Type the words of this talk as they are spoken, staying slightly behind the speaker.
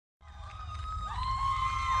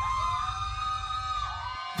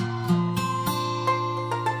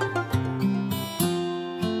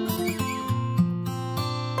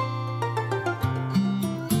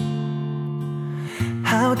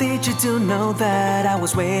did you do know that I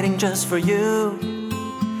was waiting just for you?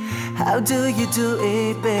 How do you do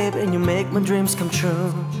it, babe, and you make my dreams come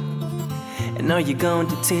true? And are you going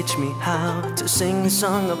to teach me how to sing a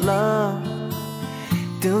song of love?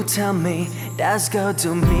 Do tell me, does God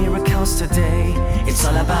do miracles today? It's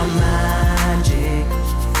all about magic.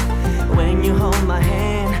 When you hold my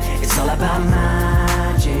hand, it's all about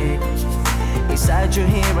magic. Beside you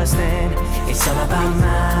here I stand, it's all about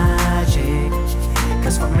magic.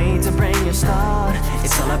 Cause for me to bring you start,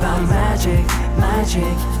 it's all about magic,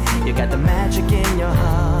 magic. You got the magic in your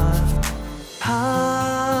heart.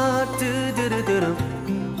 Heart, do do do do do.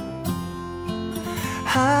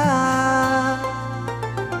 Heart.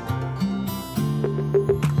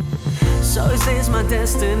 So is this my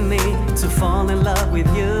destiny to fall in love with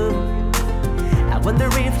you? I wonder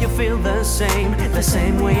if you feel the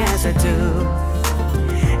same way as I do.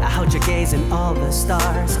 I hold your gaze and all the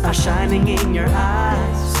stars are shining in your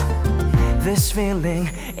eyes. This feeling,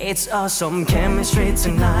 it's awesome chemistry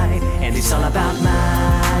tonight. And it's all about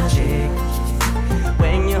magic.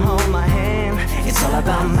 When you hold my hand, it's all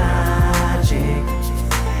about magic.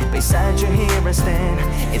 Beside you here I stand,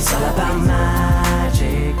 it's all about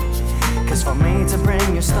magic. Cause for me to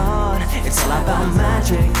bring you start, it's all about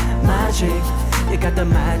magic, magic. You got the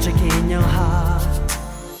magic in your heart.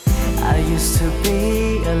 I used to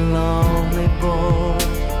be a lonely boy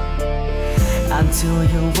until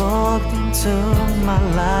you walked into my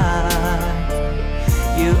life.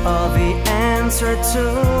 You are the answer to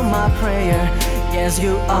my prayer. Yes,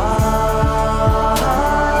 you are.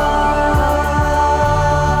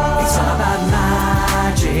 It's all about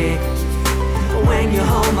magic. When you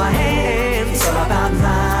hold my hand, it's all about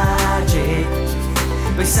magic.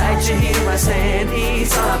 Beside you here I stand,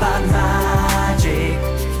 it's all about magic.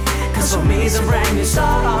 Cause for me it's a brand new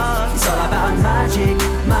start. It's all about magic,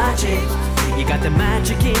 magic. You got the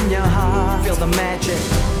magic in your heart. Feel the magic.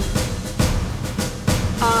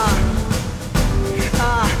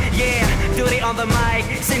 Yeah, Doody on the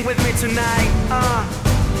mic. Sing with me tonight.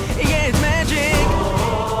 Yeah, it's magic.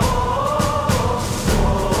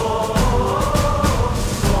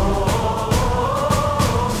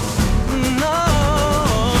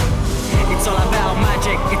 It's all about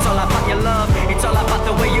magic. It's all about your love. It's all about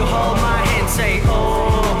the way you hold my hand. Say,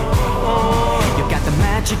 oh, oh. You got the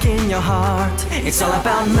magic in your heart. It's all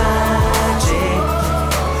about magic.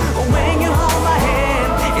 When you hold my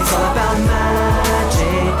hand, it's all about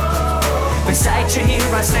magic. Beside you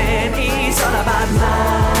here I stand, it's all about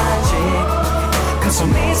magic. Cause for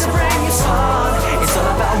me it's a brand new song. It's all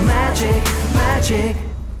about magic, magic.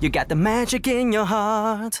 You got the magic in your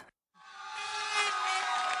heart.